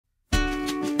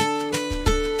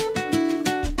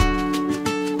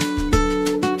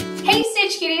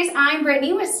Stitch Cuties, I'm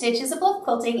Brittany with Stitches of Love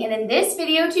Quilting, and in this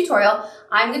video tutorial,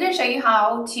 I'm going to show you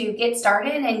how to get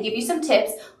started and give you some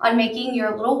tips on making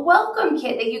your little welcome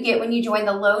kit that you get when you join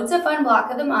the Loads of Fun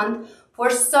block of the month for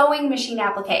sewing machine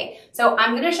applique. So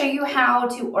I'm going to show you how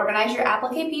to organize your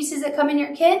applique pieces that come in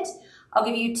your kit. I'll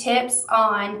give you tips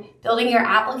on building your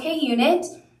applique unit,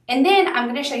 and then I'm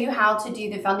going to show you how to do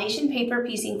the foundation paper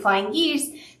piecing flying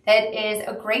geese. That is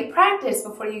a great practice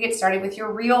before you get started with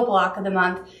your real block of the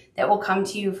month that will come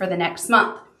to you for the next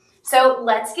month. So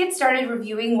let's get started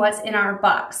reviewing what's in our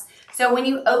box. So when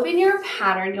you open your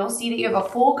pattern, you'll see that you have a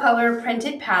full color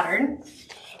printed pattern.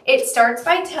 It starts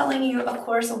by telling you, of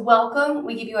course, welcome.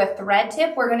 We give you a thread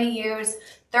tip. We're going to use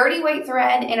 30 weight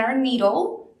thread in our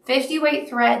needle, 50 weight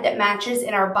thread that matches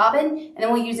in our bobbin, and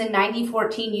then we'll use a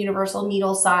 90-14 universal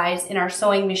needle size in our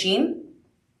sewing machine.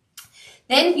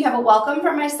 Then you have a welcome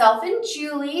from myself and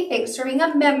Julie. Thanks for being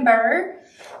a member.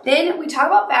 Then we talk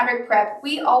about fabric prep.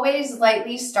 We always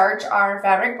lightly starch our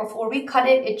fabric before we cut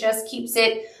it. It just keeps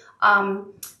it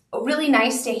really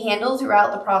nice to handle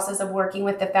throughout the process of working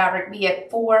with the fabric, be it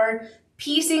for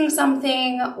piecing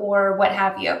something or what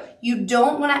have you. You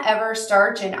don't want to ever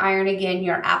starch and iron again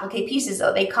your applique pieces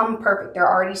though. They come perfect. They're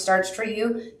already starched for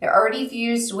you. They're already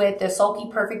fused with the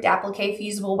Sulky Perfect Applique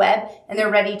Fusible Web, and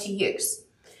they're ready to use.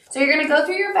 So you're going to go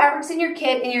through your fabrics in your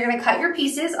kit and you're going to cut your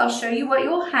pieces. I'll show you what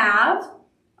you'll have.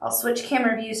 I'll switch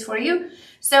camera views for you.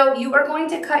 So you are going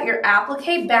to cut your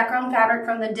applique background fabric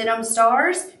from the Denim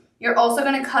Stars. You're also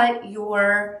going to cut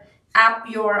your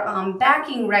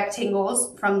backing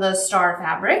rectangles from the star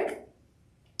fabric.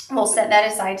 We'll set that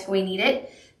aside till we need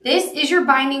it. This is your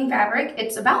binding fabric.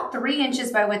 It's about 3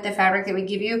 inches by width of fabric that we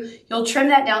give you. You'll trim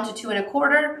that down to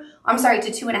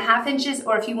 2.5 inches,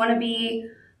 or if you want to be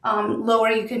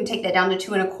lower, you can take that down to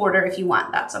 2.25 if you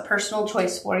want. That's a personal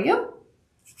choice for you.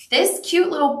 This cute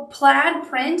little plaid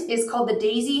print is called the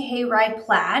Daisy Hayride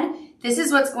Plaid. This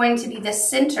is what's going to be the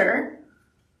center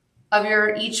of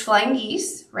your each flying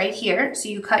geese right here. So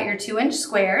you cut your 2-inch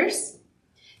squares.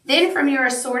 Then from your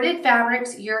assorted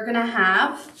fabrics, you're gonna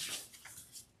have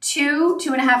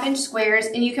 2.5-inch squares,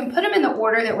 and you can put them in the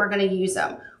order that we're gonna use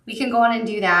them. We can go on and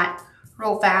do that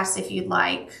real fast if you'd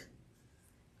like.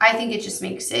 I think it just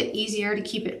makes it easier to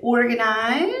keep it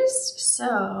organized.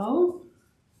 So,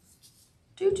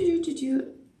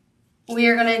 we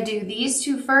are gonna do these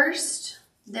two first,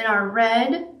 then our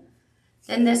red,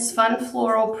 then this fun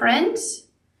floral print,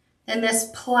 then this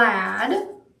plaid,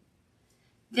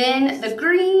 then the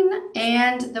green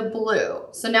and the blue.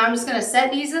 So now I'm just gonna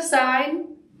set these aside.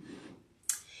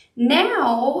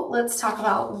 Now, let's talk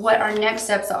about what our next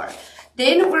steps are.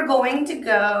 Then we're going to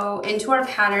go into our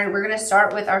pattern. We're going to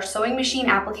start with our sewing machine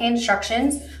applique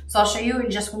instructions. So I'll show you in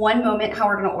just one moment how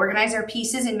we're going to organize our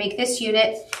pieces and make this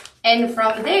unit. And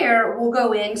from there, we'll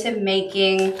go into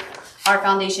making our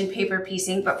foundation paper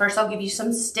piecing. But first, I'll give you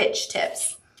some stitch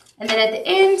tips. And then at the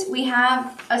end, we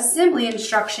have assembly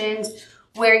instructions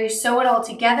where you sew it all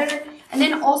together. And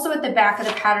then also at the back of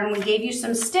the pattern, we gave you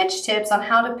some stitch tips on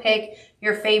how to pick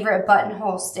your favorite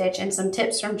buttonhole stitch and some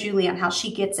tips from Julie on how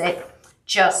she gets it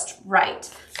just right.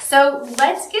 So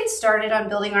let's get started on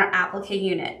building our applique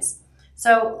units.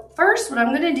 So first, what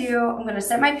I'm going to do, I'm going to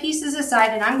set my pieces aside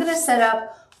and I'm going to set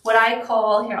up what I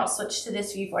call, here, I'll switch to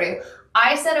this view for you.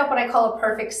 I set up what I call a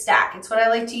perfect stack. It's what I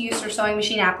like to use for sewing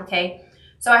machine applique.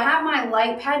 So I have my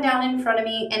light pad down in front of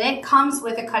me and it comes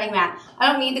with a cutting mat.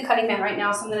 I don't need the cutting mat right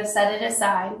now, so I'm going to set it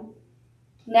aside.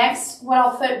 Next, what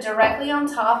I'll put directly on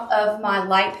top of my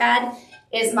light pad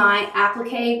is my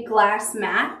applique glass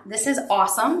mat. This is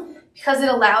awesome because it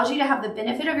allows you to have the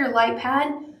benefit of your light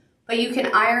pad, but you can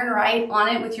iron right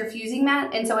on it with your fusing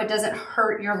mat, and so it doesn't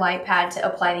hurt your light pad to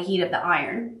apply the heat of the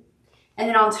iron. And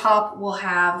then on top, we'll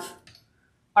have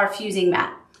our fusing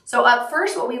mat. So up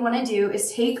first, what we want to do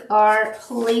is take our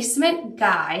placement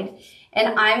guide,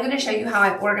 and I'm going to show you how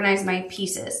I organize my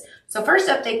pieces. So first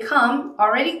up, they come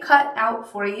already cut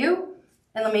out for you.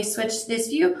 And let me switch to this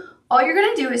view. All you're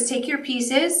going to do is take your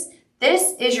pieces.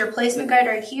 This is your placement guide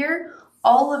right here.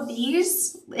 All of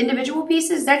these individual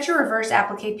pieces, that's your reverse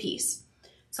applique piece.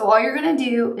 So all you're going to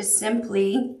do is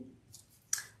simply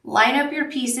line up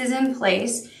your pieces in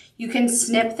place. You can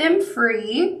snip them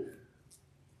free.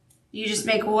 You just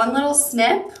make one little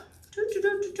snip.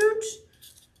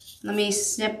 Let me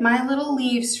snip my little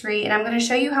leaves free, and I'm going to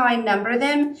show you how I number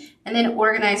them and then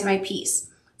organize my piece.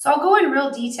 So I'll go in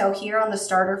real detail here on the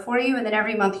starter for you, and then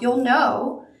every month you'll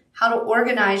know how to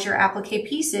organize your applique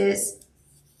pieces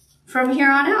from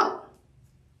here on out.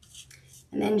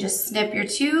 And then just snip your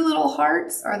 2 little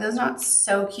hearts. Are those not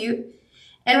so cute?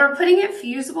 And we're putting it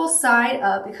fusible side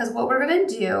up because what we're gonna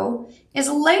do is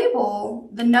label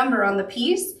the number on the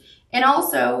piece. And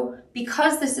also,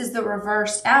 because this is the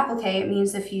reversed applique, it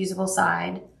means the fusible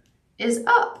side is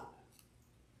up.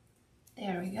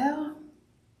 There we go.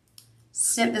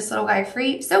 Snip this little guy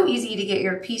free. So easy to get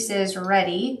your pieces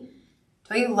ready.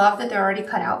 Don't you love that they're already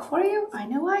cut out for you? I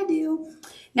know I do.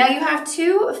 Now you have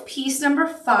two of piece number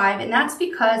 5, and that's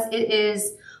because it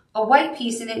is a white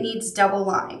piece and it needs double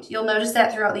lined. You'll notice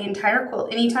that throughout the entire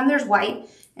quilt. Anytime there's white,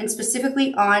 and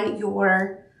specifically on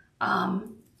your,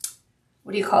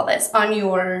 what do you call this? On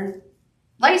your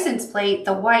license plate,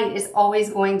 the white is always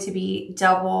going to be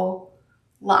double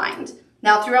lined.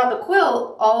 Now throughout the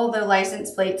quilt, all the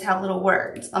license plates have little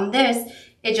words. On this,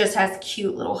 it just has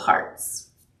cute little hearts.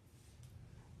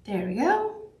 There we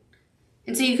go.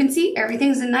 And so you can see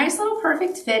everything's a nice little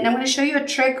perfect fit. And I'm going to show you a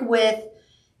trick with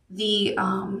the,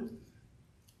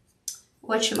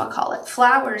 whatchamacallit,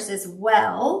 flowers as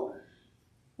well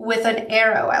with an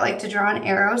arrow. I like to draw an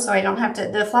arrow so I don't have to,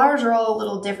 the flowers are all a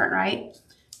little different, right?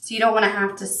 So you don't want to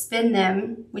have to spin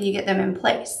them when you get them in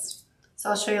place. So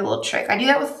I'll show you a little trick. I do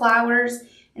that with flowers,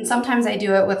 and sometimes I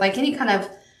do it with like any kind of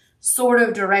sort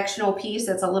of directional piece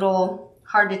that's a little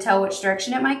hard to tell which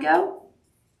direction it might go.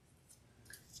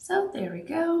 So there we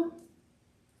go.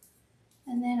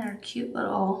 And then our cute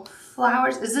little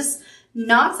flowers. Is this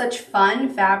Not Such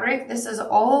Fun fabric? This is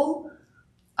all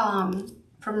from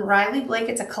Riley Blake.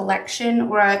 It's a collection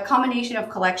or a combination of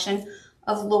collection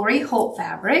of Lori Holt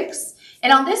fabrics.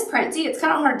 And on this print, see, it's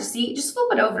kind of hard to see. Just flip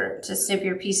it over to snip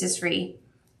your pieces free.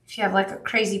 If you have like a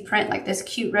crazy print like this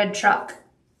cute red truck.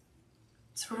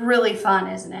 It's really fun,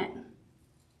 isn't it?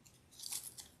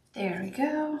 There we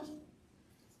go.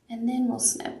 And then we'll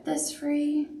snip this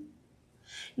free.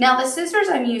 Now the scissors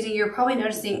I'm using, you're probably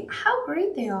noticing how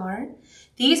great they are.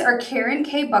 These are Karen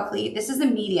K. Buckley. This is a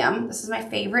medium. This is my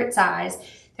favorite size.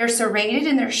 They're serrated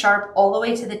and they're sharp all the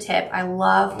way to the tip. I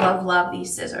love, love, love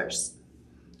these scissors.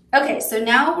 Okay, so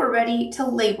now we're ready to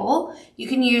label. You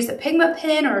can use a Pigma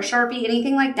pen or a Sharpie,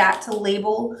 anything like that to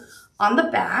label on the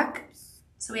back.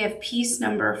 So we have piece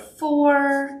number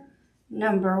 4,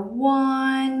 number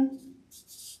 1,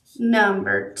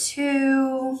 number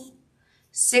 2,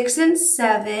 6 and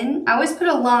 7. I always put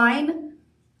a line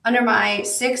under my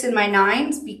 6 and my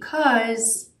 9s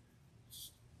because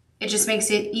it just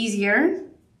makes it easier.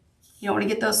 You don't want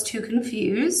to get those too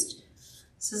confused.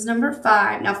 This is number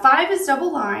 5. Now 5 is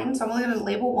double lined, so I'm only going to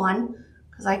label 1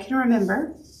 because I can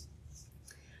remember.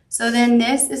 So then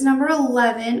this is number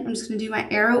 11. I'm just going to do my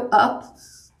arrow up.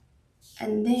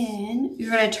 And then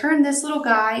you're going to turn this little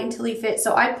guy until he fits.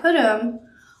 So I put him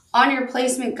on your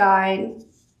placement guide,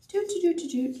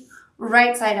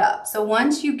 right side up. So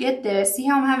once you get this, see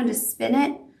how I'm having to spin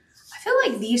it? I feel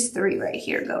like these 3 right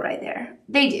here go right there.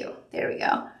 They do. There we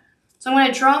go. So I'm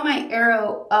going to draw my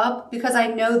arrow up because I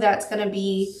know that's going to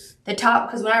be the top,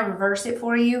 because when I reverse it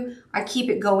for you, I keep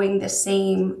it going the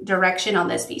same direction on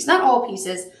this piece. Not all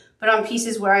pieces, but on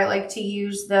pieces where I like to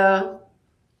use the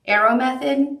arrow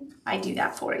method, I do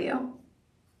that for you.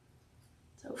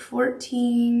 So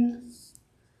 14,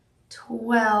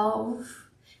 12,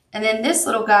 and then this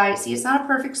little guy, see, it's not a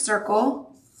perfect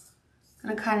circle. I'm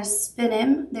going to kind of spin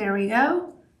him. There we go.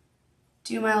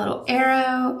 Do my little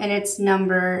arrow, and it's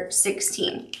number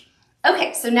 16.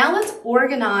 Okay, so now let's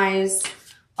organize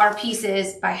our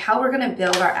pieces by how we're going to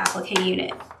build our applique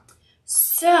unit.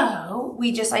 So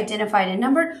we just identified a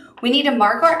number. We need to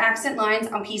mark our accent lines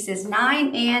on pieces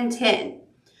 9 and 10.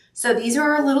 So these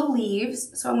are our little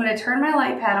leaves. So I'm going to turn my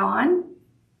light pad on,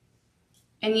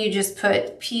 and you just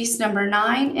put piece number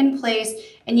 9 in place,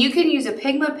 and you can use a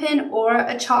Pigma pen or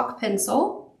a chalk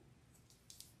pencil.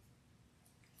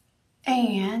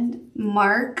 And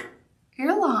mark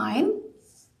your line,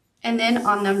 and then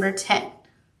on number 10.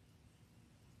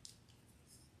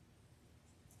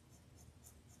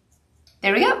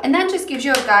 There we go, and that just gives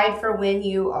you a guide for when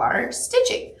you are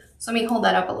stitching. So let me hold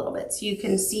that up a little bit so you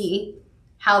can see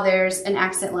how there's an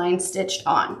accent line stitched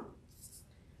on.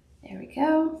 There we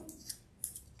go.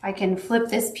 If I can flip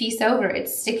this piece over,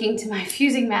 it's sticking to my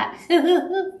fusing mat.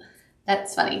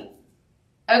 That's funny.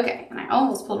 Okay, and I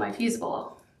almost pulled my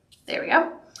fusible. There we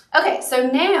go. Okay, so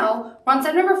now we're on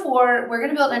step number 4. We're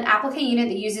going to build an applique unit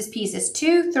that uses pieces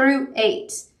 2 through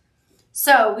 8.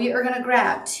 So we are going to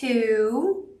grab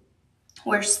 2,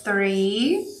 where's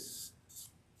 3,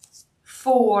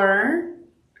 4,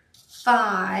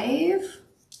 5,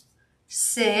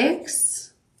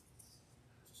 6,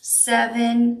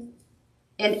 7,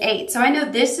 and 8. So I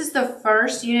know this is the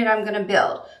first unit I'm going to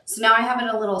build. So now I have it in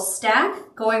a little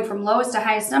stack going from lowest to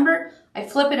highest number. I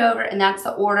flip it over, and that's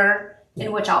the order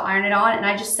in which I'll iron it on, and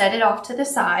I just set it off to the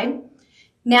side.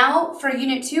 Now for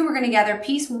unit 2, we're going to gather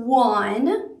piece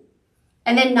 1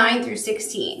 and then 9 through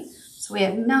 16. So we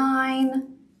have 9,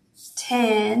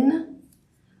 10,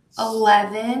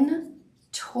 11,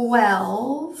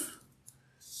 12,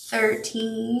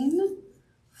 13,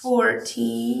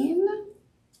 14,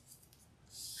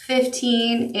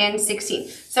 15, and 16.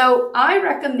 So I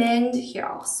recommend, here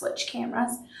I'll switch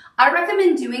cameras. I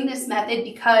recommend doing this method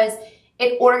because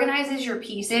it organizes your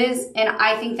pieces, and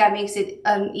I think that makes it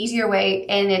an easier way,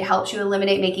 and it helps you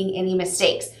eliminate making any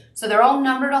mistakes. So they're all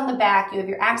numbered on the back, you have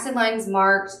your accent lines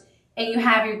marked, and you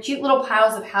have your cute little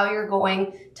piles of how you're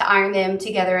going to iron them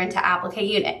together into applique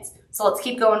units. So let's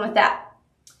keep going with that.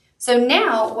 So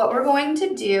now what we're going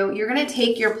to do, you're going to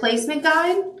take your placement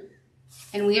guide,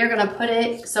 and we are going to put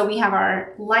it, so we have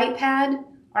our light pad,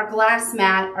 our glass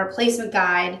mat, our placement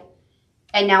guide,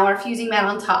 and now our fusing mat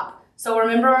on top. So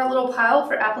remember our little pile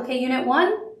for applique unit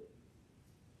 1?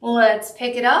 Let's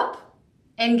pick it up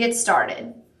and get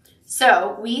started.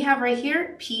 So we have right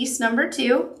here piece number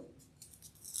 2.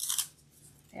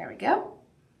 There we go.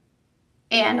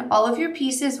 And all of your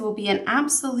pieces will be an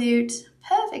absolute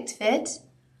perfect fit.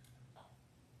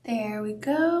 There we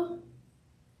go.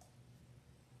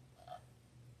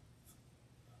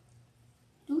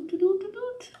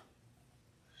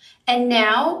 And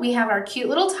now we have our cute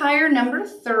little tire number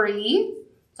 3.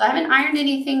 So I haven't ironed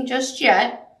anything just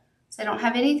yet. So I don't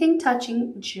have anything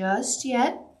touching just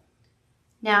yet.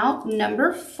 Now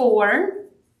number 4.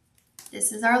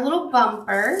 This is our little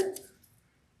bumper.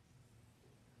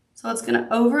 So it's going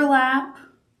to overlap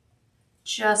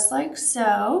just like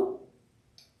so.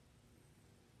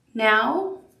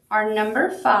 Now our number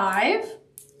 5.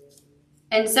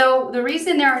 And so the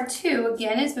reason there are 2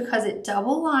 again is because it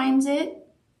double lines it.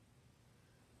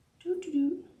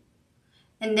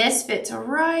 And this fits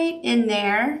right in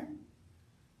there.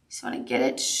 Just want to get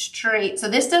it straight. So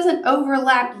this doesn't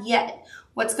overlap yet.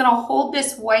 What's going to hold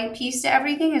this white piece to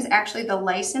everything is actually the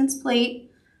license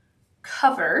plate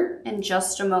cover in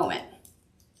just a moment.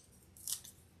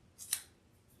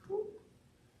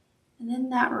 And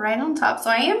then that right on top. So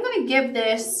I am going to give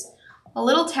this a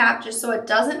little tap just so it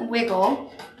doesn't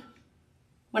wiggle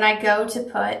when I go to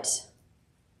put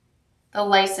the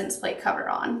license plate cover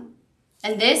on.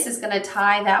 And this is going to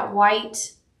tie that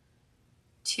white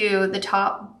to the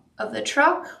top of the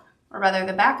truck, or rather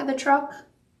the back of the truck.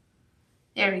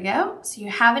 There we go. So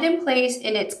you have it in place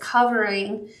and it's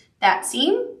covering that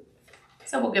seam.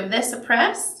 So we'll give this a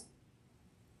press.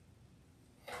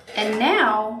 And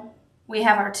now we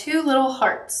have our 2 little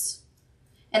hearts.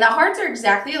 And the hearts are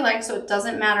exactly alike, so it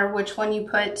doesn't matter which one you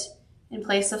put in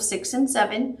place of 6 and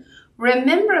 7.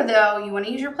 Remember though, you want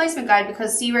to use your placement guide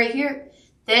because see right here,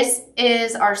 this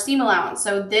is our seam allowance.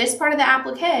 So this part of the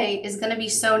applique is going to be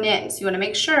sewn in. So you want to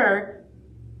make sure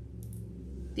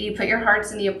that you put your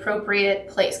hearts in the appropriate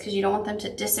place because you don't want them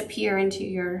to disappear into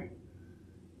your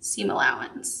seam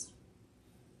allowance.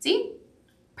 See?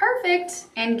 Perfect.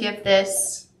 And give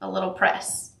this a little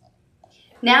press.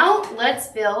 Now let's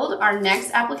build our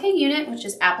next applique unit, which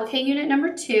is applique unit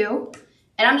number 2.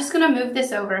 And I'm just going to move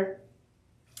this over.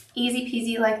 Easy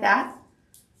peasy like that.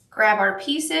 Grab our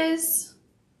pieces.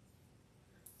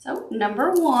 So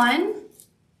number 1,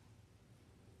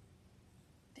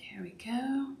 there we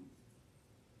go.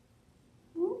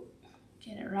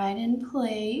 Get it right in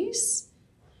place.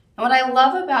 And what I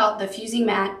love about the fusing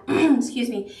mat, excuse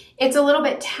me, it's a little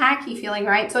bit tacky feeling,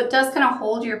 right? So it does kind of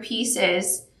hold your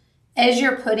pieces as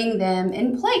you're putting them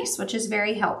in place, which is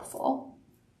very helpful.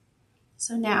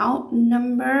 So now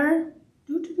number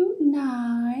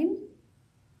 9,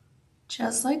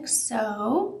 just like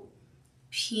so.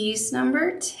 Piece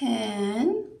number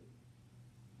 10.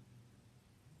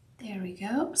 There we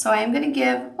go. So I am going to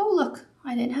give, oh look,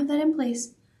 I didn't have that in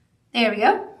place. There we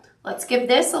go. Let's give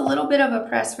this a little bit of a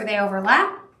press where they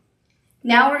overlap.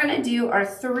 Now we're going to do our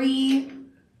 3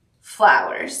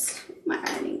 flowers. My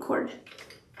ironing cord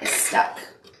is stuck.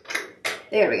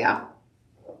 There we go.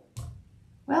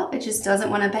 Well, it just doesn't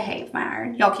want to behave, my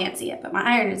iron. Y'all can't see it, but my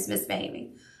iron is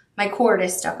misbehaving. My cord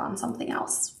is stuck on something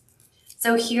else.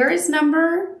 So here is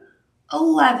number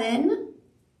 11.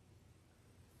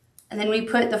 And then we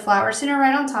put the flower center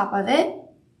right on top of it.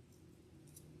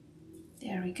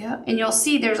 There we go. And you'll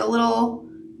see there's a little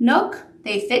nook.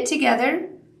 They fit together,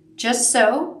 just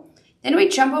so. Then we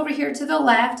jump over here to the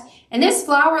left. And this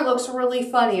flower looks really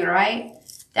funny, right?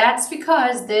 That's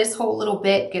because this whole little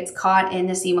bit gets caught in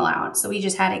the seam allowance. So we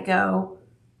just had it go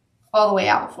all the way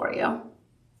out for you.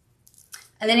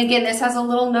 And then again, this has a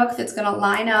little nook that's going to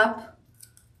line up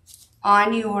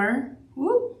on your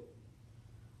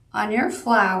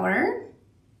flower.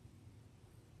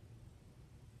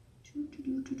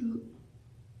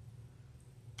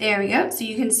 There we go. So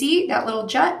you can see that little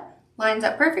jut lines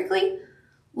up perfectly.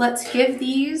 Let's give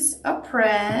these a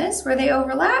press where they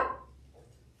overlap.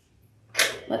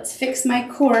 Let's fix my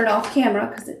cord off camera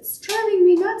because it's driving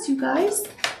me nuts, you guys.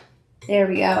 There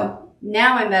we go.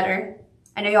 Now I'm better.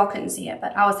 I know y'all couldn't see it,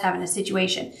 but I was having a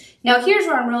situation. Now here's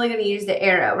where I'm really going to use the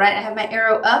arrow, right? I have my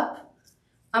arrow up.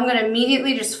 I'm going to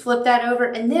immediately just flip that over,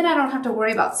 and then I don't have to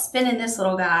worry about spinning this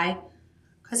little guy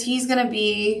because he's going to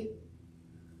be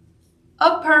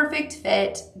a perfect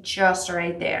fit just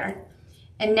right there.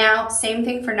 And now same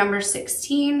thing for number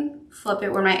 16. Flip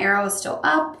it where my arrow is still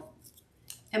up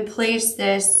and place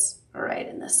this right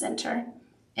in the center.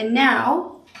 And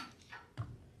now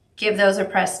give those a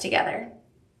press together.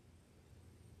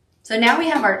 So now we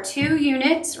have our 2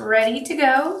 units ready to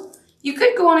go. You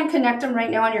could go on and connect them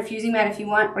right now on your fusing mat if you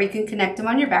want, or you can connect them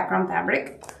on your background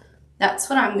fabric. That's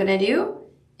what I'm gonna do.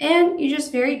 And you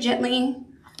just very gently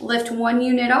lift 1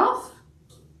 unit off,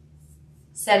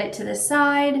 set it to the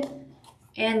side,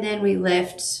 and then we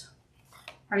lift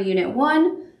our unit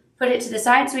 1, put it to the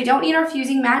side so we don't need our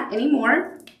fusing mat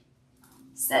anymore.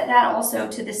 Set that also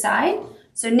to the side.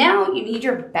 So now you need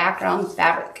your background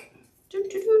fabric.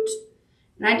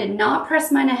 And I did not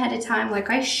press mine ahead of time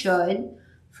like I should.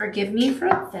 Forgive me for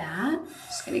that.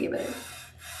 Just gonna give it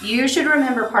a... You should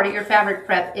remember part of your fabric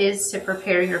prep is to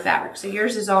prepare your fabric. So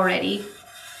yours is already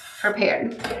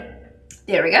prepared.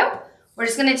 There we go. We're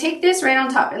just gonna take this right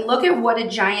on top and look at what a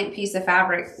giant piece of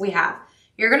fabric we have.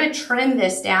 You're gonna trim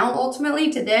this down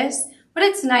ultimately to this, but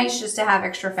it's nice just to have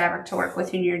extra fabric to work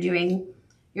with when you're doing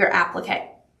your applique.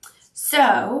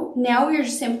 So now we're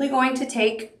simply going to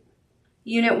take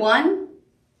unit 1,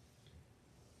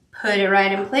 put it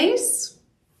right in place,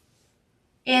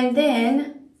 and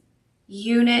then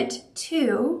unit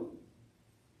 2,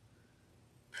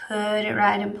 put it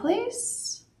right in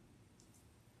place.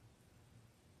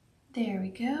 There we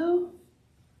go.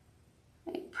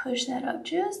 Push that up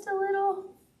just a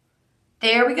little.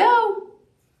 There we go.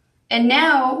 And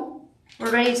now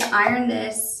we're ready to iron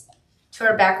this to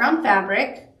our background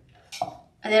fabric.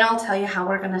 And then I'll tell you how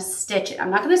we're gonna stitch it.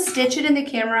 I'm not gonna stitch it in the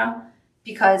camera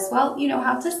because, well, you know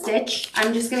how to stitch.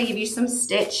 I'm just gonna give you some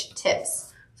stitch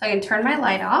tips. So I can turn my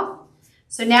light off.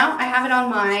 So now I have it on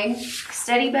my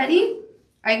Steady Buddy.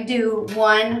 I do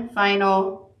 1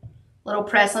 final little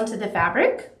press onto the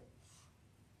fabric.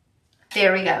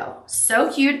 There we go.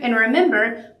 So cute. And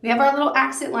remember, we have our little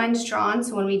accent lines drawn.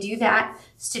 So when we do that,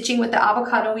 stitching with the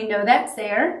avocado, we know that's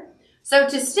there. So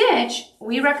to stitch,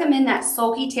 we recommend that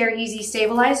Sulky Tear Easy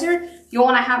Stabilizer. You'll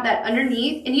want to have that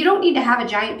underneath, and you don't need to have a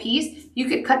giant piece. You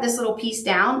could cut this little piece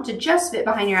down to just fit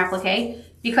behind your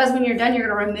applique, because when you're done, you're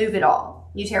going to remove it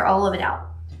all. You tear all of it out.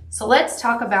 So let's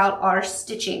talk about our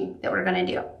stitching that we're going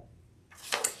to do.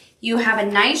 You have a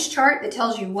nice chart that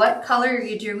tells you what color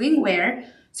you're doing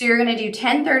where. So you're going to do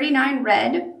 1039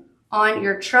 red on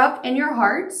your truck and your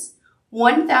hearts.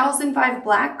 1005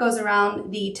 black goes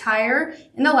around the tire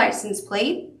and the license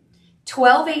plate.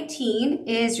 1218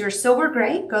 is your silver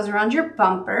gray, goes around your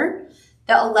bumper.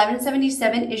 The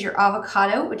 1177 is your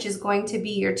avocado, which is going to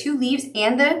be your 2 leaves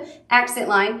and the accent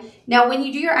line. Now, when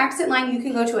you do your accent line, you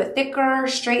can go to a thicker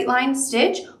straight line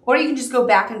stitch, or you can just go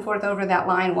back and forth over that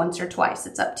line once or twice.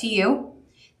 It's up to you.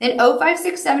 Then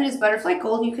 0567 is butterfly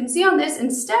gold. You can see on this,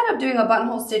 instead of doing a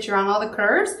buttonhole stitch around all the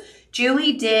curves,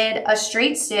 Julie did a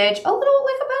straight stitch, a little,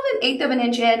 like about 1/8 of an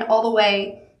inch in all the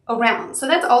way around. So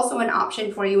that's also an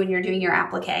option for you when you're doing your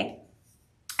applique.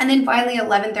 And then finally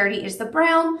 1130 is the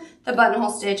brown, the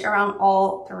buttonhole stitch around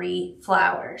all 3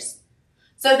 flowers.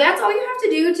 So that's all you have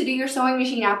to do your sewing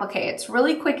machine applique. It's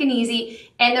really quick and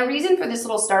easy. And the reason for this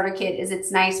little starter kit is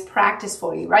it's nice practice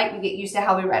for you, right? You get used to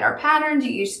how we write our patterns,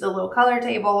 you get used to the little color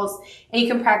tables, and you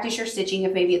can practice your stitching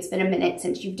if maybe it's been a minute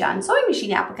since you've done sewing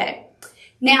machine applique.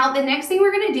 Now, the next thing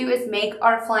we're gonna do is make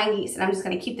our flying geese, and I'm just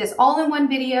gonna keep this all in one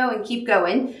video and keep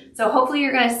going. So hopefully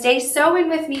you're gonna stay sewing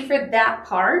with me for that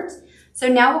part. So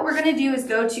now what we're gonna do is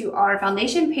go to our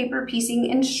foundation paper piecing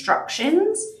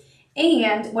instructions.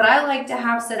 And what I like to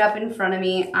have set up in front of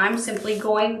me, I'm simply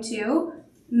going to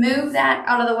move that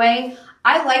out of the way.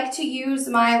 I like to use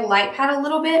my light pad a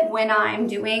little bit when I'm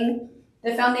doing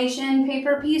the foundation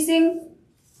paper piecing.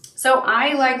 So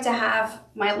I like to have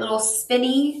my little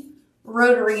spinny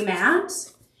rotary mat.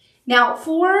 Now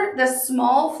for the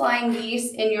small flying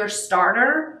geese in your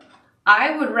starter,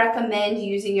 I would recommend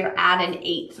using your add an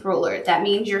 1/8 ruler. That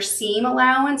means your seam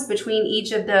allowance between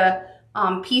each of the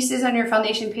pieces on your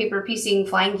foundation paper piecing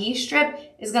flying geese strip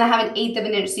is going to have 1/8 of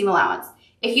an inch seam allowance.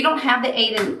 If you don't have the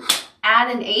 8 and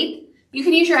add an 1/8, you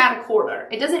can use your add a 1/4.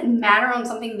 It doesn't matter on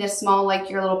something this small like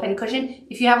your little pincushion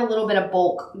if you have a little bit of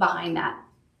bulk behind that.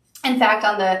 In fact,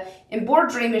 on the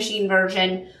embroidery machine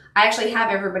version, I actually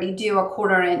have everybody do a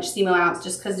 1/4 inch seam allowance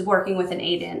just because working with an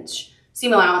 8 inch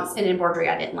seam allowance in embroidery,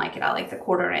 I didn't like it. I like the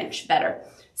 1/4 inch better.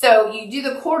 So you do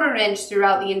the 1/4 inch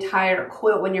throughout the entire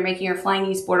quilt when you're making your flying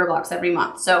geese border blocks every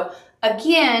month. So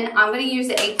again, I'm going to use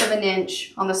the 1/8 of an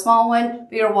inch on the small one,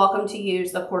 but you're welcome to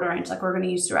use the 1/4 inch like we're going to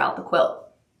use throughout the quilt.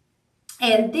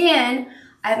 And then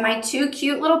I have my 2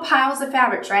 cute little piles of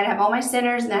fabrics, right? I have all my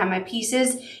centers and I have my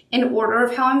pieces in order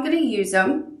of how I'm going to use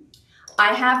them.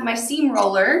 I have my seam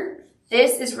roller.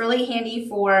 This is really handy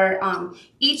for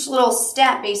each little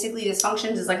step. Basically, this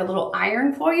functions as like a little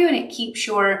iron for you, and it keeps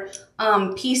your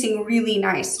piecing really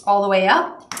nice all the way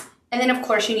up. And then, of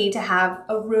course, you need to have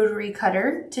a rotary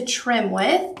cutter to trim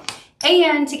with.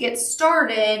 And to get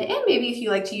started, and maybe if you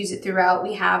like to use it throughout,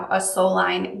 we have a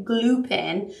Soline glue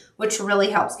pen, which really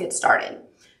helps get started.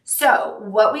 So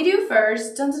what we do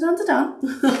first, dun dun dun dun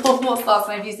dun, almost lost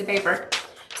my piece of paper.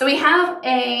 So we have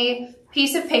a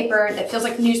piece of paper that feels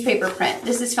like newspaper print.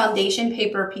 This is foundation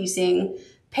paper piecing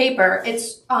paper.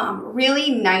 It's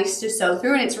really nice to sew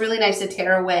through, and it's really nice to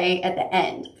tear away at the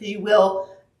end because you will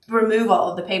remove all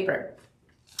of the paper.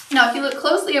 Now, if you look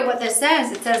closely at what this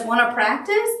says, it says wanna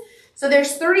practice? So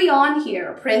there's 30 on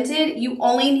here printed. You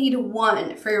only need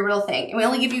 1 for your real thing. And we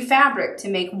only give you fabric to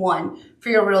make 1 for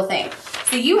your real thing.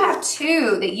 So you have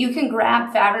 2 that you can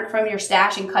grab fabric from your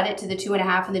stash and cut it to the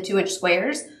 2.5 and the 2 inch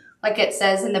squares, like it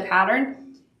says in the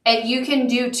pattern. And you can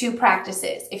do 2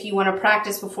 practices if you want to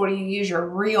practice before you use your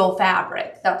real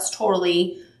fabric. That's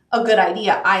totally a good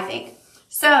idea, I think.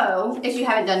 So if you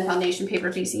haven't done foundation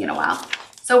paper piecing in a while.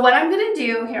 So what I'm going to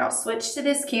do, here I'll switch to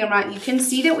this camera. You can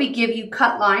see that we give you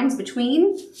cut lines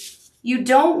between. You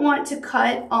don't want to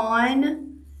cut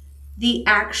on the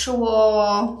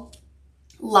actual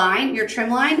line, your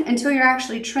trim line, until you're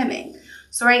actually trimming.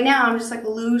 So right now I'm just like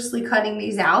loosely cutting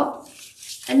these out.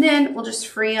 And then we'll just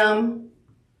free them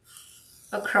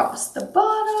across the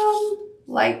bottom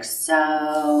like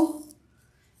so.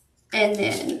 And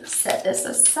then set this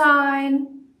aside.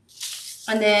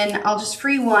 And then I'll just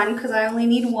free 1 because I only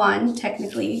need 1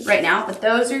 technically right now, but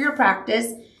those are your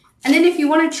practice. And then if you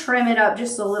want to trim it up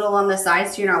just a little on the side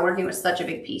so you're not working with such a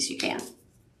big piece, you can.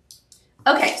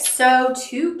 Okay, so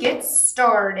to get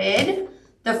started,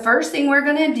 the first thing we're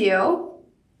going to do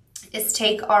is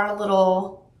take our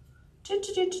little,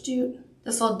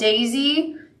 this little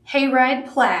daisy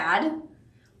hayride plaid.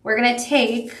 We're going to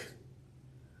take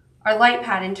our light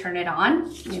pad and turn it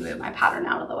on. Let me move my pattern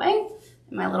out of the way.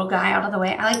 My little guy out of the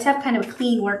way. I like to have kind of a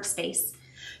clean workspace.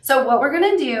 So what we're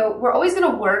gonna do, we're always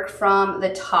gonna work from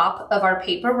the top of our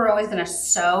paper. We're always gonna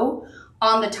sew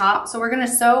on the top. So we're gonna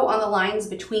sew on the lines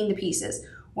between the pieces.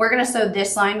 We're gonna sew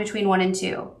this line between 1 and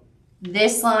 2,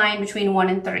 this line between 1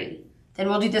 and 3. Then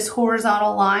we'll do this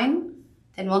horizontal line.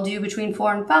 Then we'll do between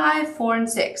 4 and 5, 4 and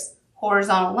 6,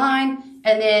 horizontal line,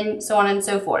 and then so on and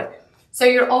so forth. So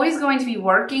you're always going to be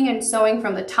working and sewing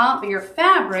from the top, but your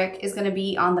fabric is gonna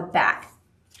be on the back.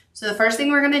 So the first thing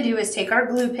we're gonna do is take our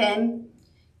glue pen,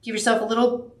 give yourself a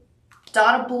little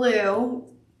dot of blue,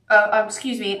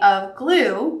 of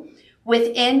glue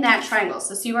within that triangle.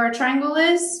 So see where our triangle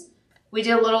is? We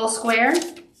did a little square.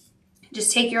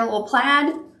 Just take your little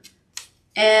plaid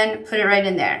and put it right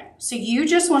in there. So you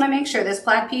just wanna make sure this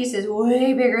plaid piece is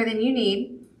way bigger than you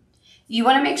need. You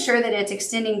wanna make sure that it's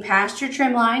extending past your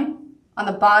trim line on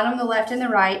the bottom, the left, and the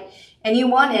right, and you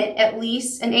want it at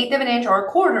least 1/8 of an inch or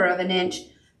 1/4 of an inch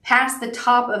past the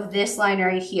top of this line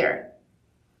right here.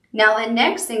 Now the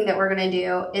next thing that we're gonna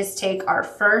do is take our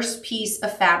first piece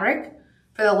of fabric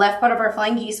for the left part of our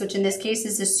flying geese, which in this case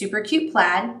is this super cute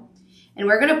plaid, and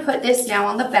we're gonna put this now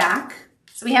on the back.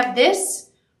 So we have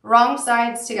this wrong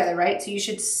sides together, right? So you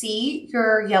should see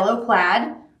your yellow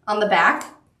plaid on the back.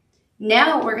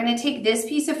 Now we're gonna take this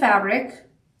piece of fabric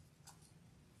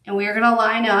and we're gonna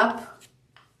line up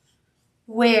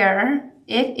where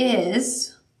it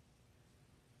is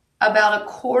about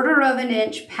 1/4 of an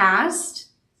inch past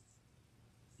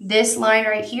this line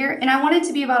right here. And I want it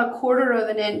to be about 1/4 of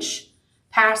an inch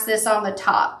past this on the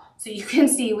top. So you can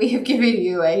see we have given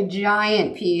you a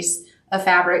giant piece of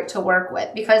fabric to work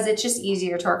with because it's just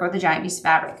easier to work with a giant piece of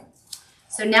fabric.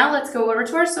 So now let's go over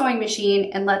to our sewing machine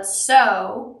and let's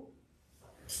sew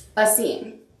a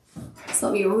seam. So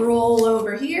let me roll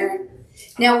over here.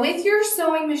 Now with your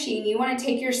sewing machine, you want to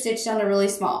take your stitch down to really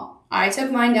small. I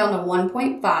took mine down to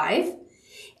 1.5,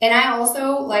 and I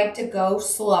also like to go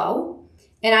slow,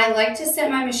 and I like to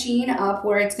set my machine up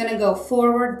where it's going to go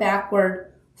forward,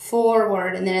 backward,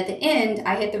 forward, and then at the end,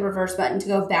 I hit the reverse button to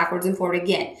go backwards and forward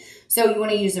again. So you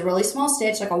want to use a really small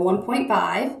stitch, like a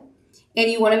 1.5, and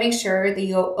you want to make sure that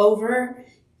you go over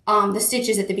the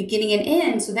stitches at the beginning and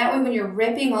end, so that way when you're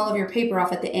ripping all of your paper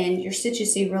off at the end, your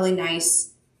stitches stay really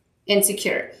nice and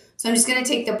secure. So I'm just going to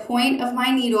take the point of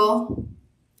my needle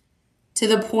to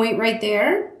the point right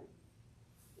there,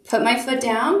 put my foot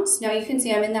down, so now you can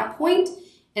see I'm in that point,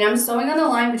 and I'm sewing on the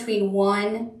line between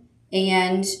 1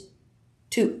 and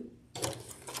 2.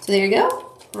 So there you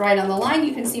go, right on the line.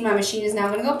 You can see my machine is now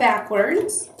going to go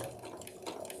backwards,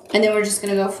 and then we're just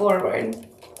going to go forward.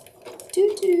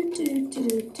 Do, do, do,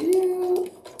 do,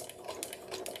 do.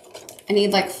 I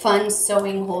need like fun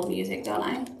sewing hold music, don't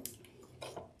I?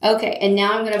 Okay, and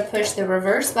now I'm going to push the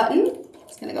reverse button.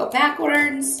 It's going to go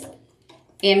backwards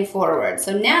and forward.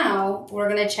 So now we're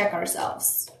going to check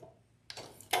ourselves.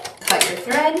 Cut your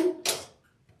thread,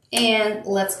 and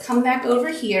let's come back over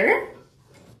here.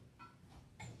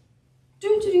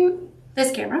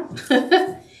 This camera.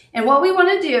 And what we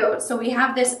want to do, so we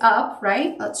have this up,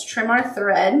 right? Let's trim our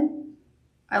thread.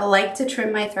 I like to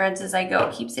trim my threads as I go.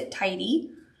 It keeps it tidy.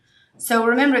 So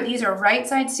remember, these are right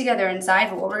sides together inside,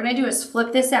 but what we're going to do is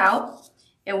flip this out.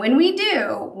 And when we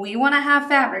do, we want to have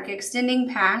fabric extending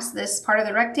past this part of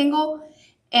the rectangle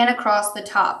and across the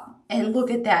top. And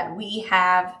look at that, we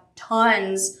have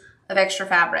tons of extra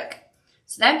fabric.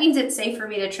 So that means it's safe for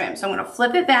me to trim. So I'm going to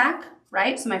flip it back,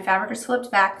 right? So my fabric is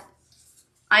flipped back.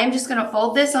 I am just going to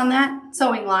fold this on that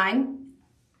sewing line.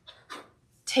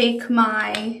 Take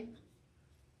my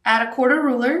add a 1/4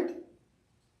 ruler.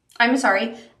 I'm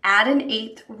sorry, add an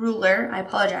 1/8 ruler. I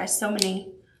apologize, so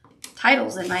many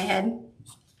titles in my head.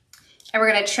 And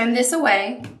we're going to trim this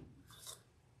away.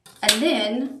 And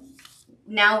then,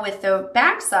 now with the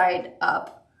back side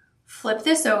up, flip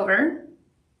this over.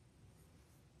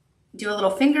 Do a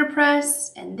little finger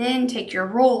press, and then take your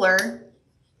roller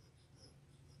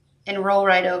and roll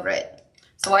right over it.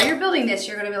 So while you're building this,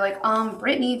 you're gonna be like,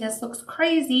 Brittany, this looks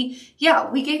crazy. Yeah,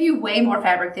 we gave you way more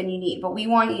fabric than you need, but we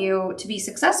want you to be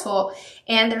successful.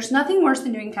 And there's nothing worse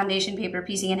than doing foundation paper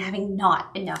piecing and having not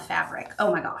enough fabric.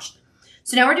 Oh my gosh.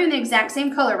 So now we're doing the exact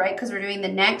same color, right? Because we're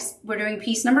doing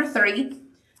piece number 3.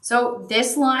 So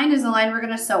this line is the line we're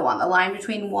gonna sew on, the line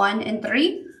between 1 and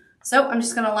 3. So I'm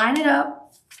just gonna line it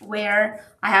up where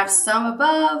I have some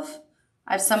above,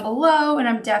 I have some below, and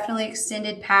I'm definitely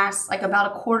extended past, like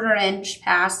about 1/4 inch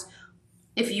past.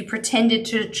 If you pretended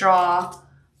to draw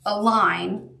a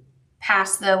line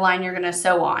past the line you're gonna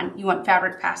sew on, you want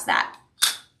fabric past that.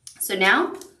 So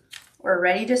now we're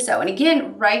ready to sew. And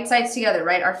again, right sides together,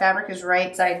 right? Our fabric is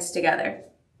right sides together.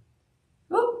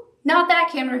 Oh, not that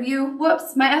camera view.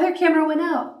 Whoops, my other camera went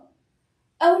out.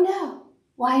 Oh no,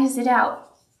 why is it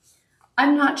out?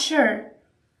 I'm not sure.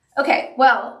 Okay,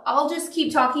 well, I'll just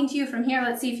keep talking to you from here.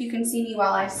 Let's see if you can see me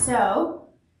while I sew.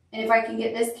 And if I can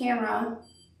get this camera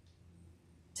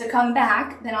to come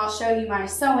back, then I'll show you my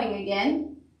sewing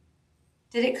again.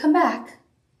 Did it come back?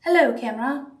 Hello,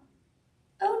 camera.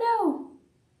 Oh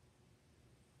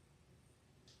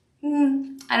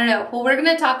no. I don't know. Well, we're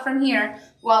gonna talk from here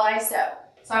while I sew.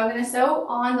 So I'm gonna sew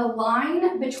on the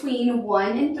line between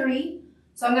 1 and 3.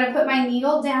 So I'm gonna put my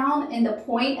needle down in the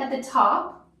point at the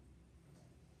top.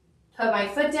 Put my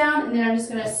foot down, and then I'm just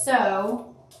going to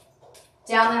sew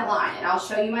down that line, and I'll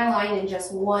show you my line in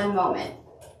just one moment.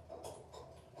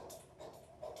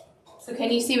 So can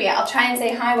you see me? I'll try and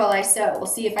say hi while I sew. We'll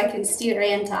see if I can steer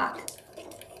and talk.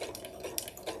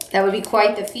 That would be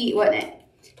quite the feat, wouldn't it?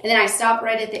 And then I stop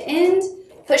right at the end.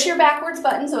 Push your backwards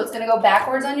button, so it's going to go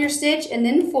backwards on your stitch and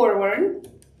then forward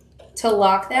to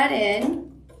lock that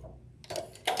in,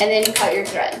 and then cut your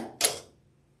thread.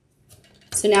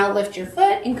 So now lift your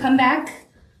foot and come back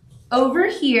over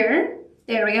here.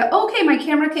 There we go. Okay, my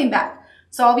camera came back.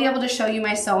 So I'll be able to show you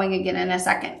my sewing again in a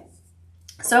second.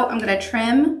 So I'm gonna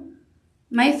trim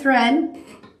my thread.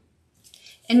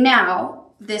 And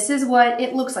now, this is what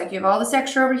it looks like. You have all this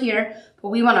extra over here, but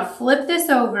we wanna flip this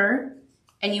over,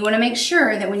 and you wanna make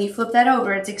sure that when you flip that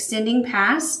over, it's extending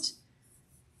past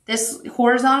this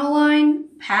horizontal line,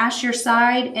 past your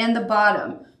side and the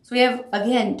bottom. So we have,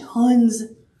 again, tons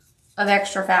of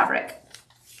extra fabric.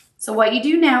 So what you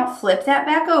do now, flip that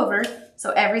back over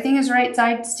so everything is right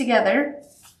sides together.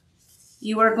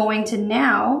 You are going to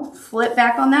now flip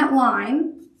back on that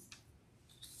line,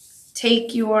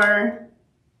 take your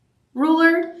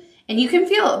ruler, and you can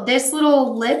feel this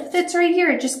little lip that's right here,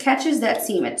 it just catches that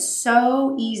seam. It's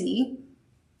so easy.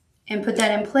 And put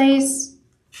that in place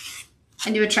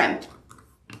and do a trim.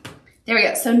 There we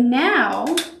go. So now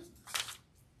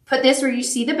put this where you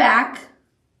see the back.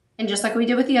 And just like we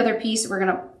did with the other piece, we're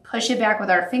gonna push it back with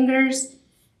our fingers,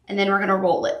 and then we're gonna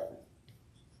roll it.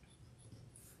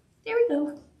 There we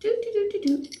go.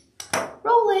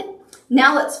 Roll it.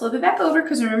 Now let's flip it back over,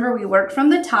 because remember we worked from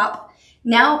the top.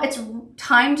 Now it's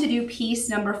time to do piece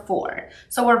number 4.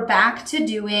 So we're back to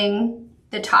doing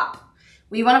the top.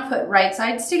 We want to put right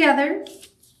sides together,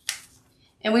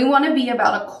 and we want to be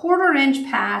about 1/4 inch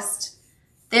past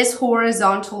this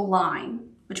horizontal line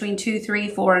between 2, 3,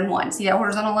 4, and 1. See that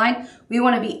horizontal line? We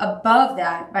want to be above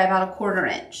that by about 1/4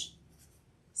 inch.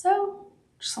 So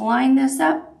just line this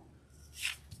up.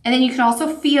 And then you can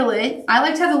also feel it. I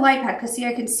like to have the light pad because see,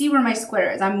 I can see where my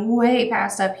square is. I'm way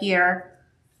past up here.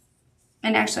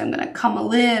 And actually I'm gonna come a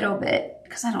little bit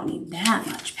because I don't need that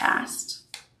much past.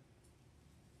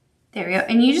 There we go.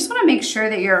 And you just wanna make sure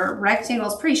that your rectangle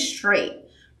is pretty straight,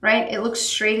 right? It looks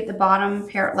straight at the bottom,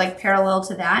 like parallel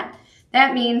to that.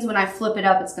 That means when I flip it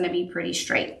up, it's gonna be pretty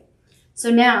straight. So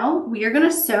now we are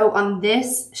gonna sew on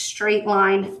this straight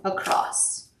line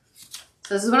across.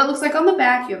 So this is what it looks like on the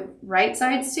back. You have right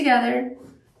sides together.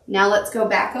 Now let's go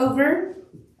back over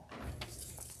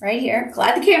right here.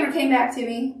 Glad the camera came back to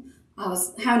me. I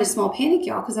was having a small panic,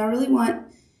 y'all, because I really want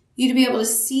you to be able to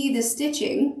see the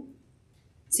stitching.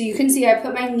 So you can see I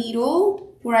put my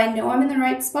needle where I know I'm in the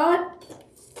right spot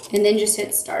and then just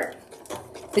hit start.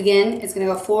 Again, it's gonna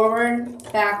go forward,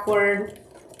 backward,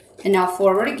 and now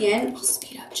forward again. I'll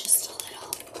speed up just a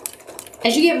little.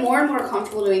 As you get more and more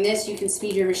comfortable doing this, you can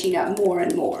speed your machine up more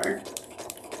and more.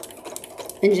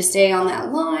 And just stay on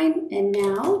that line, and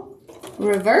now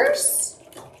reverse.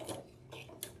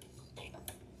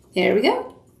 There we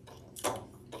go.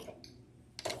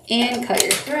 And cut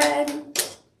your thread,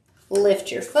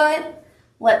 lift your foot.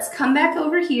 Let's come back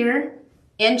over here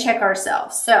and check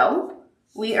ourselves. So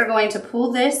we are going to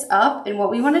pull this up, and what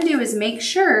we want to do is make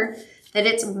sure that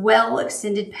it's well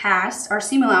extended past our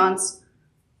seam allowance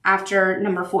after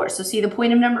number 4. So see the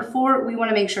point of number 4, we want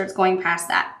to make sure it's going past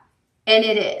that. And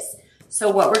it is.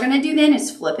 So what we're going to do then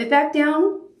is flip it back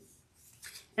down,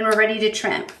 and we're ready to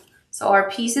trim. So our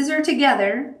pieces are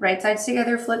together, right sides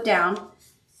together, flip down.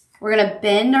 We're going to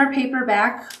bend our paper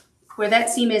back where that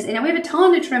seam is, and now we have a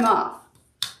ton to trim off.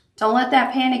 Don't let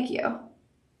that panic you,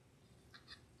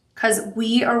 because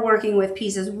we are working with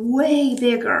pieces way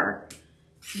bigger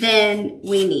than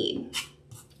we need.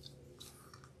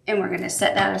 And we're going to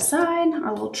set that aside,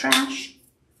 our little trash.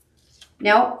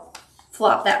 Now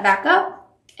flop that back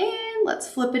up, and let's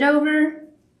flip it over.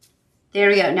 There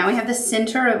we go. Now we have the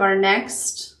center of our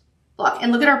next block,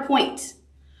 and look at our point.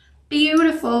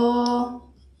 Beautiful.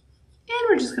 And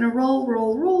we're just gonna roll,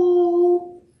 roll,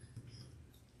 roll.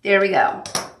 There we go.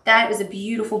 That is a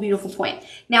beautiful, beautiful point.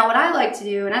 Now what I like to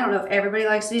do, and I don't know if everybody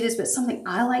likes to do this, but something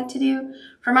I like to do,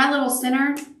 for my little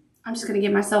center, I'm just gonna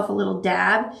give myself a little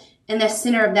dab in the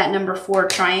center of that number 4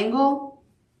 triangle.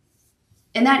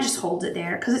 And that just holds it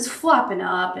there because it's flopping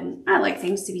up, and I like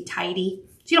things to be tidy.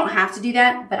 So you don't have to do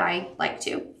that, but I like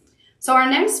to. So our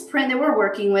next print that we're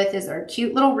working with is our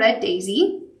cute little red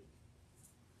daisy.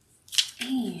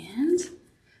 And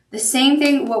the same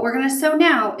thing, what we're gonna sew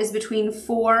now is between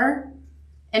 4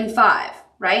 and 5,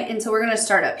 right? And so we're gonna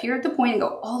start up here at the point and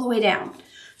go all the way down.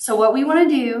 So what we wanna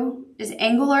do is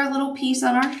angle our little piece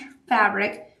on our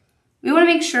fabric. We wanna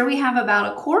make sure we have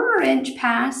about 1/4 inch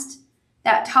past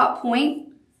that top point,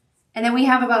 and then we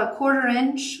have about 1/4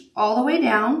 inch all the way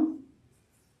down.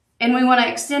 And we want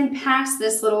to extend past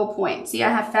this little point. See, I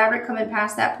have fabric coming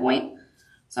past that point.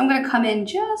 So I'm going to come in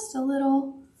just a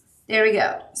little. There we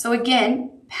go. So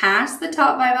again, past the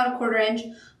top by about 1/4 inch.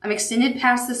 I'm extended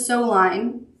past the sew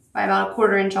line by about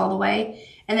 1/4 inch all the way.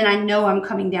 And then I know I'm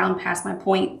coming down past my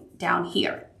point down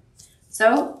here.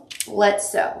 So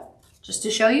let's sew. Just to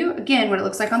show you again what it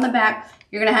looks like on the back,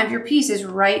 you're going to have your pieces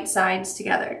right sides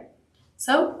together.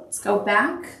 So let's go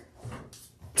back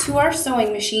to our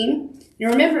sewing machine. Now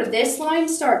remember, this line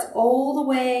starts all the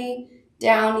way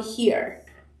down here,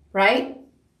 right?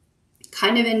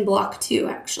 Kind of in block 2,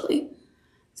 actually.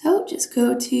 So just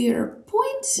go to your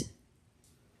point,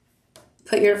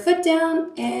 put your foot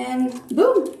down, and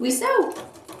boom, we sew.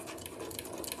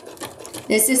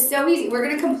 This is so easy. We're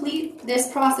gonna complete this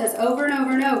process over and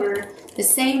over and over the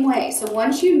same way. So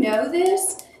once you know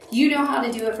this, you know how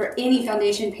to do it for any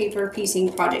foundation paper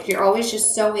piecing project. You're always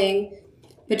just sewing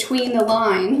between the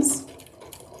lines.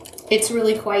 It's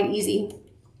really quite easy.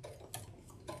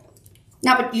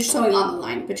 Not, but you're sewing on the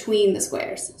line between the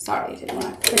squares. Sorry, I didn't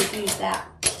want to confuse that.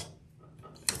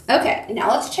 Okay, now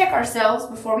let's check ourselves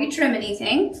before we trim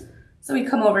anything. So we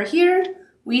come over here.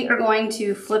 We are going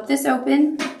to flip this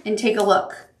open and take a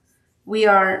look. We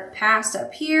are past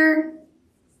up here.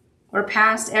 We're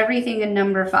past everything in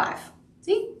number 5.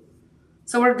 See?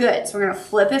 So we're good. So we're going to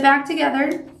flip it back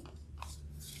together.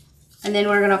 And then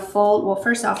we're going to fold. Well,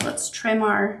 first off, let's trim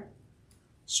our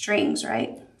strings,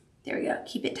 right? There we go.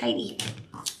 Keep it tidy.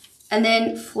 and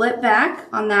then flip back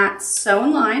on that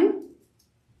sewn line.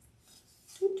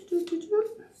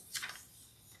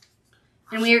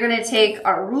 And we are going to take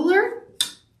our ruler,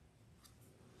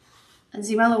 and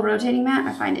see my little rotating mat?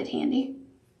 I find it handy.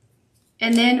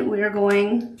 And then we are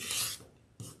going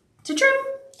to trim.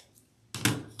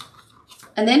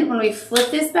 And then when we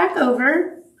flip this back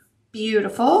over,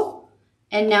 beautiful.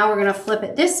 And now we're going to flip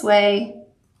it this way.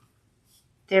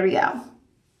 There we go.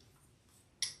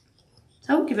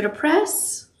 So give it a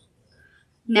press.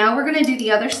 Now we're going to do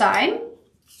the other side.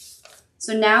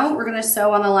 So now we're going to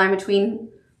sew on the line between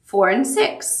 4 and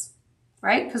 6,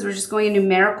 right? Because we're just going in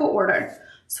numerical order.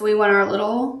 So we want our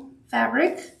little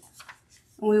fabric,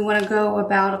 and we want to go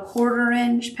about a 1/4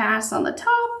 inch pass on the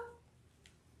top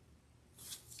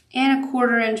and a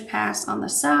 1/4 inch pass on the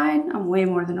side. I'm way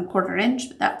more than a 1/4 inch,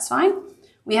 but that's fine.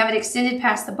 We have it extended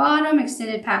past the bottom,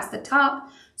 extended past the top.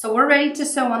 So we're ready to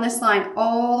sew on this line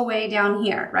all the way down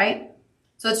here, right?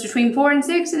 So it's between 4 and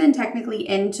 6 and then technically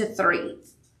into 3.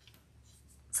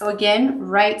 So again,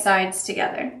 right sides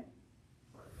together.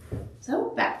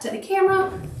 So back to the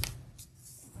camera.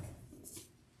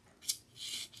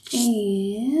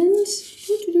 And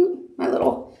my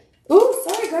little, oh,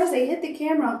 sorry guys, I hit the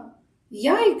camera.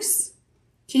 Yikes.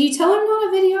 Can you tell I'm not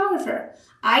a videographer?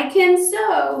 I can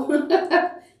sew.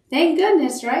 Thank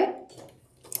goodness, right?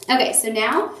 Okay, so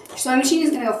now your sewing machine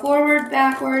is gonna go forward,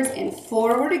 backwards, and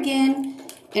forward again.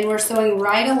 And we're sewing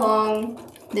right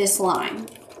along this line.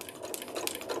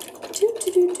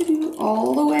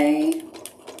 All the way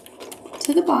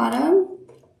to the bottom.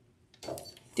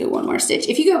 Do one more stitch.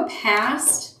 If you go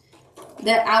past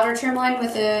the outer trim line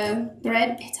with a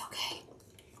thread, it's okay.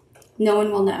 No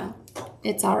one will know.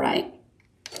 It's all right.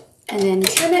 And then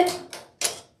trim it.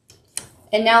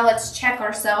 And now let's check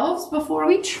ourselves before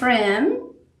we trim.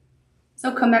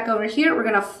 So come back over here. We're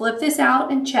gonna flip this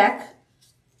out and check.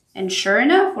 And sure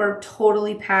enough, we're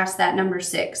totally past that number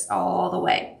 6 all the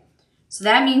way. So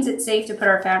that means it's safe to put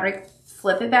our fabric,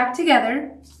 flip it back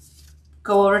together,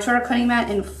 go over to our cutting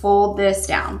mat and fold this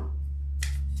down.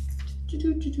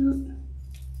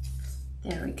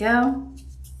 There we go.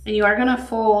 And you are gonna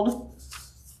fold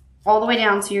all the way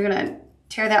down, so you're gonna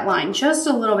tear that line just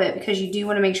a little bit because you do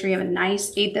wanna make sure you have a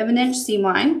nice 1/8 of an inch seam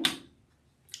line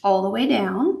all the way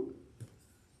down.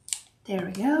 There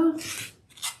we go.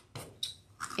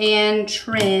 And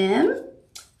trim,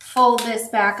 fold this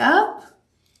back up,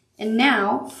 and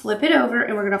now flip it over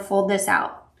and we're gonna fold this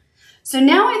out. So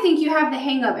now I think you have the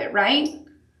hang of it, right?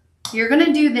 You're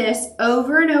gonna do this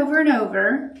over and over and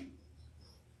over,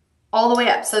 all the way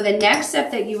up. So the next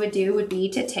step that you would do would be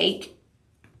to take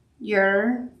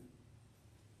your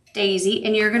daisy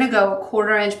and you're gonna go a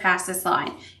 1/4 inch past this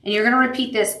line. And you're gonna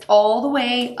repeat this all the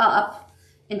way up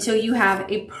until you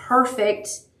have a perfect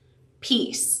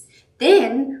piece.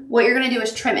 Then what you're gonna do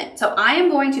is trim it. So I am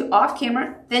going to, off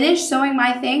camera, finish sewing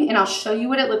my thing and I'll show you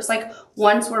what it looks like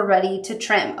once we're ready to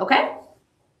trim, okay?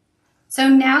 So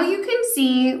now you can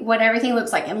see what everything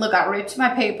looks like. And look, I ripped my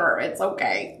paper. It's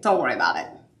okay, don't worry about it.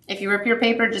 If you rip your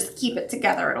paper, just keep it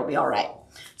together, it'll be all right.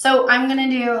 So I'm gonna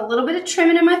do a little bit of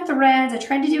trimming in my threads. I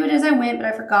tried to do it as I went, but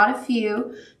I forgot a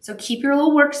few. So keep your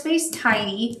little workspace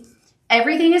tidy.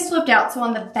 Everything is flipped out, so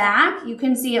on the back, you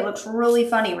can see it looks really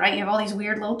funny, right? You have all these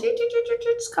weird little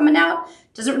coming out.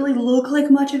 Doesn't really look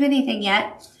like much of anything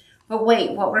yet. But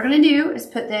wait, what we're gonna do is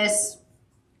put this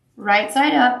right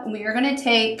side up, and we are gonna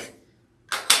take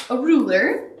a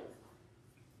ruler.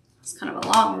 It's kind of a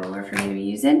long ruler for me to be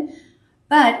using,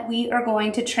 but we are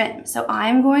going to trim. So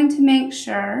I'm going to make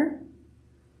sure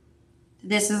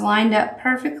this is lined up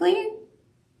perfectly.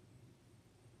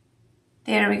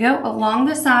 There we go, along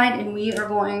the side, and we are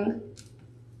going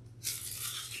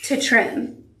to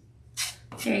trim.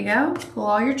 There you go, pull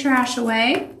all your trash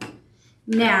away.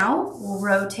 Now we'll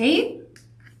rotate.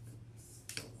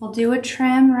 We'll do a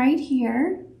trim right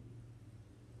here.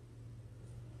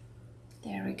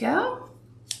 There we go.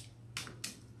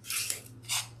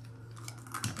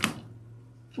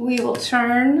 We will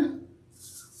turn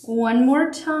one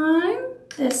more time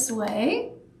this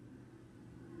way.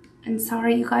 And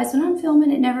sorry, you guys, when I'm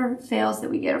filming, it never fails that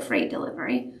we get a freight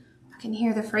delivery. I can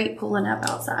hear the freight pulling up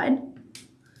outside.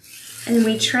 And then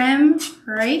we trim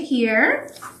right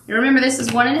here. And remember, this is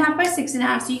 1.5 by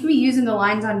 6.5, so you can be using the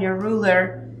lines on your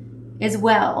ruler as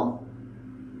well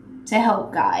to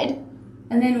help guide.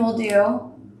 And then we'll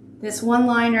do this one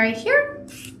line right here.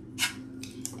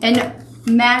 And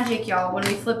magic, y'all, when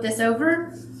we flip this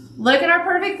over, look at our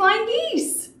perfect flying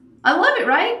geese. I love it,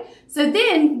 right? So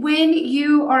then when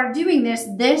you are doing this,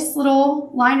 this little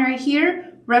line right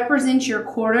here represents your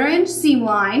 1/4 inch seam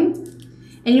line,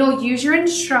 and you'll use your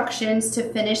instructions to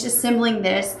finish assembling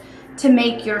this to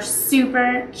make your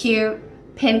super cute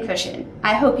pincushion.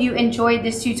 I hope you enjoyed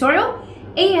this tutorial,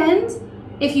 and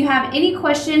if you have any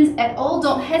questions at all,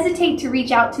 don't hesitate to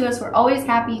reach out to us. We're always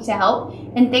happy to help.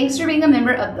 And thanks for being a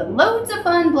member of the Loads of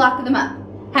Fun Block of the Month.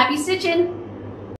 Happy stitching!